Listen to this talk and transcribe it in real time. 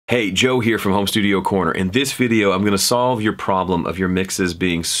Hey, Joe here from Home Studio Corner. In this video, I'm going to solve your problem of your mixes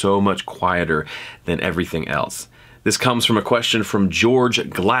being so much quieter than everything else. This comes from a question from George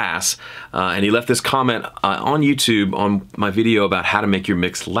Glass, and he left this comment on YouTube on my video about how to make your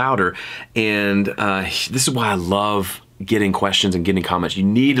mix louder. And this is why I love getting questions and getting comments. You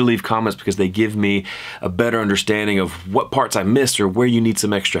need to leave comments because they give me a better understanding of what parts I missed or where you need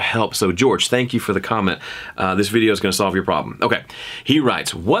some extra help. So George, thank you for the comment. This video is going to solve your problem. Okay, he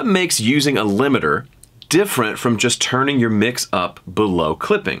writes, what makes using a limiter different from just turning your mix up below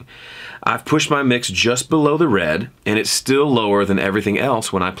clipping? I've pushed my mix just below the red and it's still lower than everything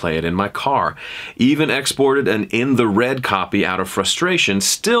else when I play it in my car. Even exported an in the red copy out of frustration,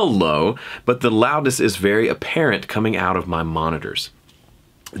 still low, but the loudness is very apparent coming out of my monitors.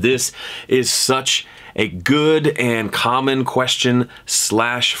 This is such a good and common question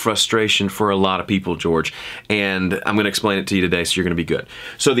slash frustration for a lot of people, George, and I'm going to explain it to you today so you're going to be good.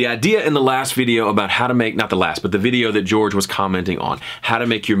 So the idea in the last video about how to make, not the last, but the video that George was commenting on, how to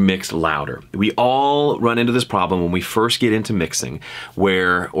make your mix louder. We all run into this problem when we first get into mixing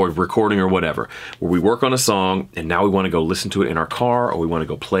or recording or whatever, where we work on a song and now we want to go listen to it in our car or we want to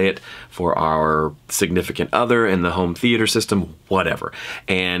go play it for our significant other in the home theater system, whatever.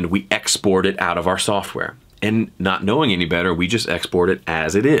 And we export it out of our software. And not knowing any better, we just export it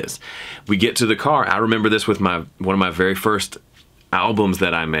as it is. We get to the car. I remember this with one of my very first albums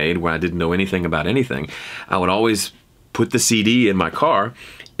that I made where I didn't know anything about anything. I would always put the CD in my car,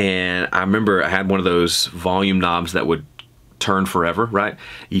 and I remember I had one of those volume knobs that would turn forever, right?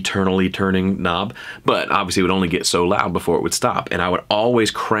 Eternally turning knob. But obviously it would only get so loud before it would stop. And I would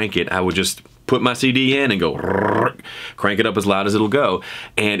always crank it. I would just put my CD in and go crank it up as loud as it'll go,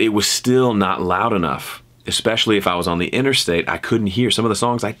 and it was still not loud enough. Especially if I was on the interstate, I couldn't hear some of the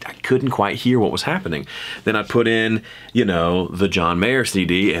songs. I couldn't quite hear what was happening. Then I'd put in, you know, the John Mayer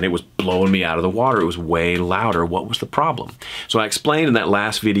CD, and it was blowing me out of the water. It was way louder. What was the problem? So I explained in that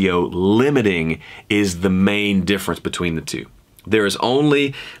last video, limiting is the main difference between the two. There is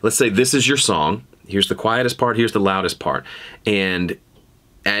only, let's say this is your song. Here's the quietest part. Here's the loudest part. And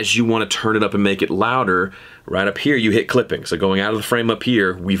as you want to turn it up and make it louder, right up here you hit clipping. So going out of the frame up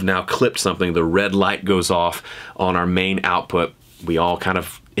here, we've now clipped something. The red light goes off on our main output. We all kind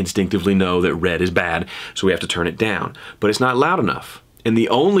of instinctively know that red is bad, so we have to turn it down. But it's not loud enough. And the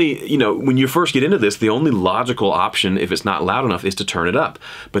only, you know, when you first get into this, the only logical option if it's not loud enough is to turn it up.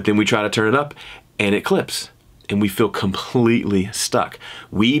 But then we try to turn it up and it clips. And we feel completely stuck.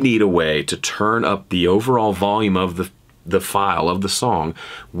 We need a way to turn up the overall volume of the file of the song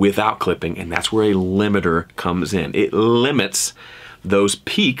without clipping, and that's where a limiter comes in. It limits those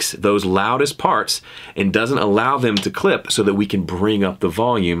peaks, those loudest parts, and doesn't allow them to clip so that we can bring up the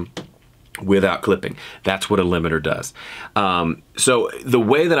volume without clipping. That's what a limiter does. So the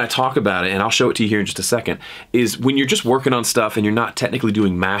way that I talk about it, and I'll show it to you here in just a second, is when you're just working on stuff and you're not technically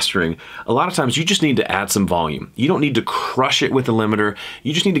doing mastering, a lot of times you just need to add some volume. You don't need to crush it with the limiter.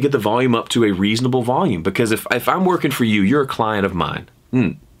 You just need to get the volume up to a reasonable volume, because if I'm working for you, you're a client of mine.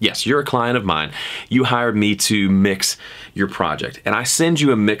 Yes, you're a client of mine. You hired me to mix your project, and I send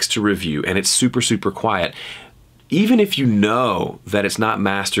you a mix to review, and it's super, super quiet. Even if you know that it's not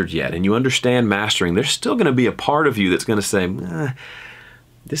mastered yet and you understand mastering, there's still going to be a part of you that's going to say,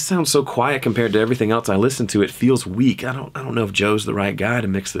 this sounds so quiet compared to everything else I listen to. It feels weak. I don't know if Joe's the right guy to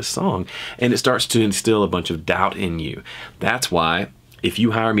mix this song. And it starts to instill a bunch of doubt in you. That's why if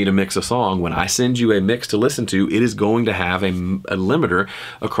you hire me to mix a song, when I send you a mix to listen to, it is going to have a limiter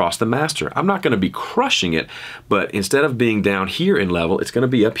across the master. I'm not going to be crushing it, but instead of being down here in level, it's going to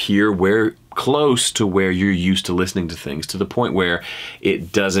be up here where close to where you're used to listening to things, to the point where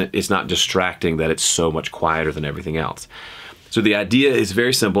it's not distracting that it's so much quieter than everything else. So the idea is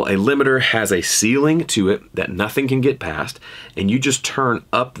very simple. A limiter has a ceiling to it that nothing can get past, and you just turn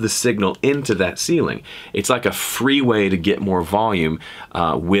up the signal into that ceiling. It's like a free way to get more volume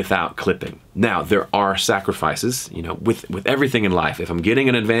without clipping. Now, there are sacrifices, you know, with everything in life. If I'm getting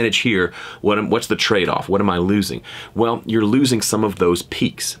an advantage here, what's the trade-off? What am I losing? Well, you're losing some of those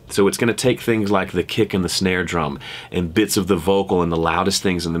peaks. So it's going to take things like the kick and the snare drum and bits of the vocal and the loudest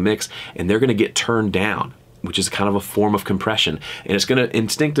things in the mix, and they're going to get turned down, which is kind of a form of compression. And it's going to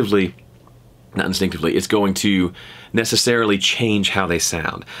it's going to necessarily change how they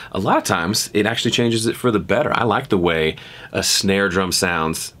sound. A lot of times, it actually changes it for the better. I like the way a snare drum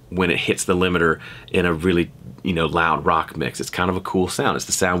sounds when it hits the limiter in a really, you know, loud rock mix. It's kind of a cool sound. It's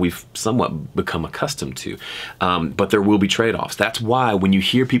the sound we've somewhat become accustomed to. But there will be trade-offs. That's why when you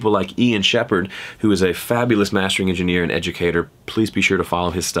hear people like Ian Shepherd, who is a fabulous mastering engineer and educator, please be sure to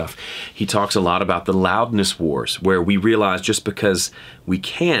follow his stuff. He talks a lot about the loudness wars, where we realize just because we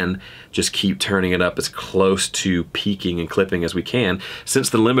can just keep turning it up as close to peaking and clipping as we can, since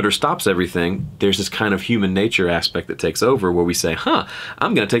the limiter stops everything, there's this kind of human nature aspect that takes over where we say,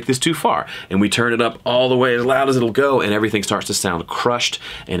 I'm gonna take this too far. And we turn it up all the way as loud as it'll go, and everything starts to sound crushed,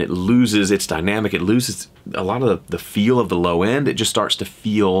 and it loses its dynamic. It loses a lot of the feel of the low end. It just starts to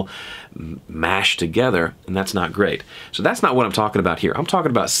feel mashed together, and that's not great. So that's not what I'm talking about here. I'm talking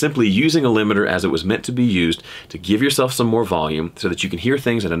about simply using a limiter as it was meant to be used to give yourself some more volume so that you can hear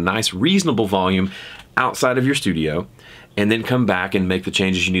things at a nice, reasonable volume outside of your studio, and then come back and make the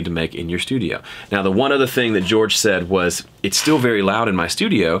changes you need to make in your studio. Now, the one other thing that George said was, it's still very loud in my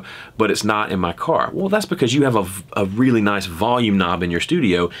studio, but it's not in my car. Well, that's because you have a really nice volume knob in your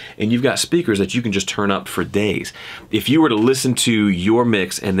studio, and you've got speakers that you can just turn up for days. If you were to listen to your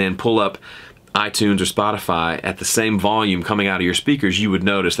mix and then pull up iTunes or Spotify at the same volume coming out of your speakers, you would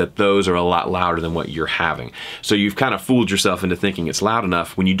notice that those are a lot louder than what you're having. So you've kind of fooled yourself into thinking it's loud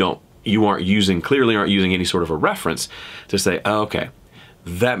enough when you clearly aren't using any sort of a reference to say, oh, okay,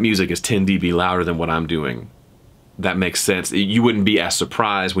 that music is 10 dB louder than what I'm doing. That makes sense. You wouldn't be as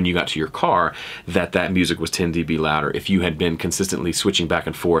surprised when you got to your car that that music was 10 dB louder. If you had been consistently switching back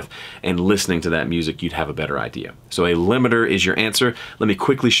and forth and listening to that music, you'd have a better idea. So a limiter is your answer. Let me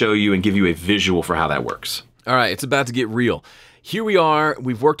quickly show you and give you a visual for how that works. All right, it's about to get real. Here we are,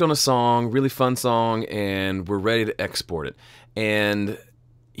 we've worked on a song, really fun song, and we're ready to export it. And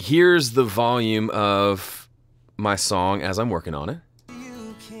here's the volume of my song as I'm working on it.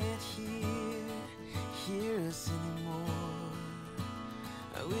 You can't hear us anymore.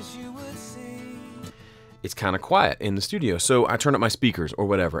 I wish you would sing. It's kind of quiet in the studio, so I turn up my speakers or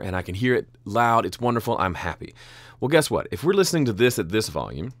whatever, and I can hear it loud. It's wonderful. I'm happy. Well, guess what? If we're listening to this at this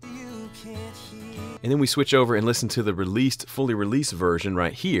volume, and then we switch over and listen to the fully released version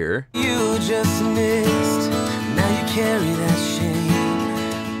right here. You just missed. Now you carry that shame.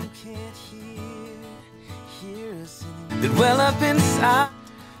 Well up inside.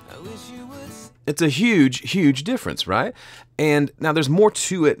 It's a huge, huge difference, right? And now there's more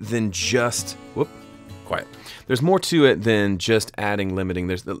to it than just, quiet. There's more to it than just adding limiting.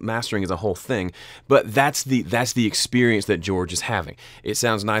 The mastering is a whole thing, but that's the experience that George is having. It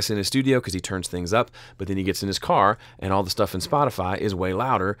sounds nice in his studio because he turns things up, but then he gets in his car and all the stuff in Spotify is way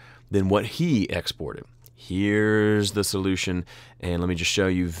louder than what he exported. Here's the solution, and let me just show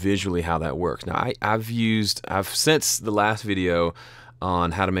you visually how that works. Now, I've since the last video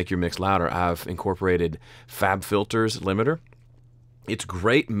on how to make your mix louder, I've incorporated FabFilter's limiter. It's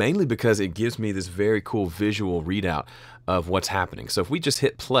great mainly because it gives me this very cool visual readout of what's happening. So if we just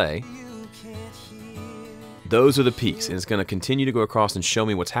hit play, those are the peaks, and it's going to continue to go across and show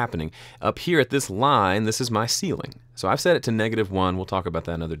me what's happening. Up here at this line, this is my ceiling. So I've set it to -1. We'll talk about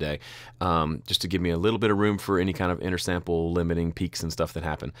that another day, just to give me a little bit of room for any kind of intersample limiting peaks and stuff that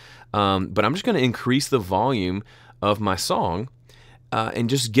happen. But I'm just going to increase the volume of my song and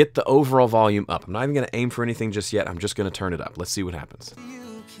just get the overall volume up. I'm not even going to aim for anything just yet. I'm just going to turn it up. Let's see what happens.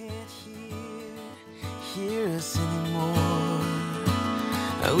 You can't hear us anymore.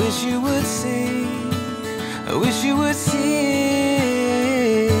 I wish you would sing. I wish you would sing.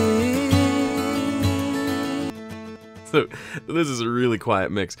 So this is a really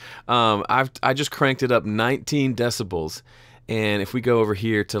quiet mix. I just cranked it up 19 decibels. And if we go over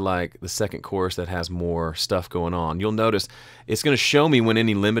here to like the second chorus that has more stuff going on, you'll notice it's going to show me when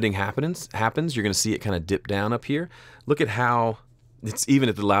any limiting happens. You're going to see it kind of dip down up here. Look at how it's even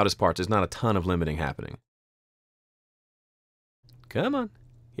at the loudest parts. There's not a ton of limiting happening. Come on.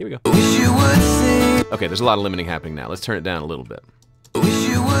 Here we go. Wish you would sing. Okay, there's a lot of limiting happening now. Let's turn it down a little bit. Wish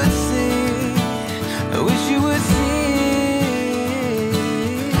you would sing. I wish you would sing.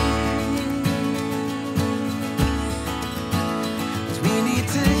 We need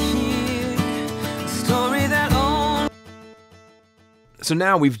to hear a story that So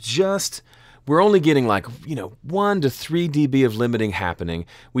now we're only getting like, 1 to 3 dB of limiting happening.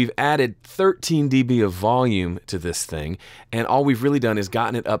 We've added 13 dB of volume to this thing, and all we've really done is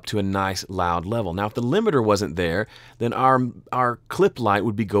gotten it up to a nice loud level. Now, if the limiter wasn't there, then our clip light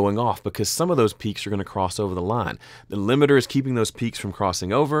would be going off because some of those peaks are going to cross over the line. The limiter is keeping those peaks from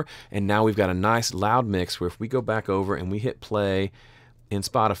crossing over, and now we've got a nice loud mix where if we go back over and we hit play in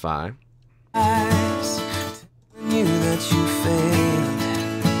Spotify, knew that you failed.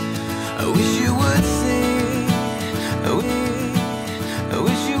 I wish you would sing. I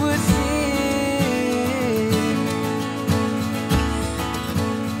wish you would sing.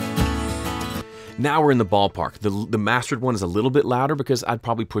 Now we're in the ballpark. The mastered one is a little bit louder because I'd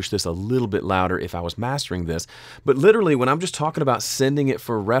probably push this a little bit louder if I was mastering this. But literally, when I'm just talking about sending it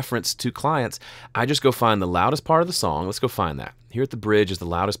for reference to clients, I just go find the loudest part of the song. Let's go find that. Here at the bridge is the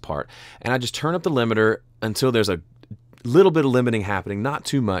loudest part. And I just turn up the limiter until there's a little bit of limiting happening, not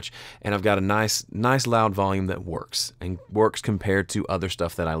too much, and I've got a nice loud volume that works, and works compared to other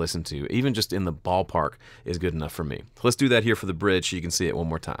stuff that I listen to. Even just in the ballpark is good enough for me. So let's do that here for the bridge so you can see it one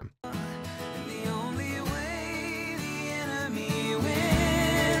more time.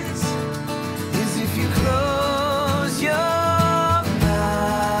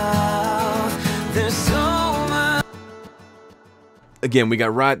 Again, we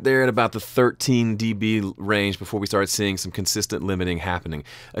got right there at about the 13 dB range before we started seeing some consistent limiting happening.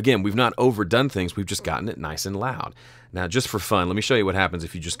 Again, we've not overdone things, we've just gotten it nice and loud. Now, just for fun, let me show you what happens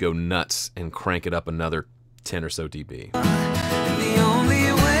if you just go nuts and crank it up another 10 or so dB. The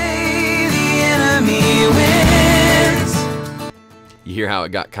only way the enemy wins. You hear how it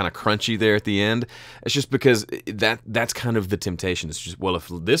got kind of crunchy there at the end? It's just because that's kind of the temptation. It's just, well, if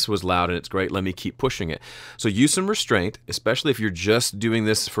this was loud and it's great, let me keep pushing it. So use some restraint, especially if you're just doing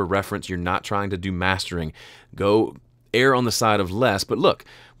this for reference, you're not trying to do mastering. Go err on the side of less. But look,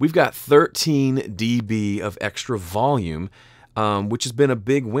 we've got 13 dB of extra volume, which has been a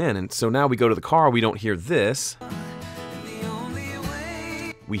big win. And so now we go to the car, we don't hear this.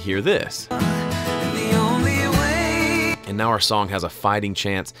 We hear this. And now our song has a fighting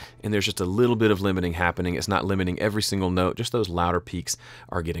chance, and there's just a little bit of limiting happening. It's not limiting every single note, just those louder peaks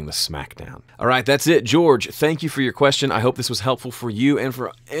are getting the smackdown. All right, that's it. George, thank you for your question. I hope this was helpful for you and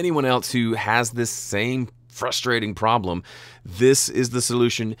for anyone else who has this same frustrating problem. This is the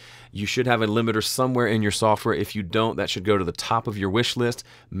solution. You should have a limiter somewhere in your software. If you don't, that should go to the top of your wish list.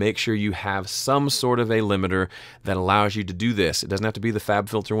 Make sure you have some sort of a limiter that allows you to do this. It doesn't have to be the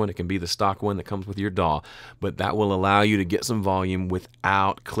FabFilter one. It can be the stock one that comes with your DAW, but that will allow you to get some volume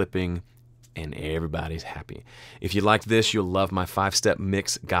without clipping, and everybody's happy. If you like this, you'll love my 5-step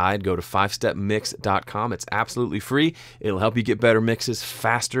mix guide. Go to 5stepmix.com. It's absolutely free. It'll help you get better mixes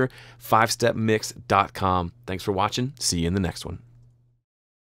faster. 5stepmix.com. Thanks for watching. See you in the next one.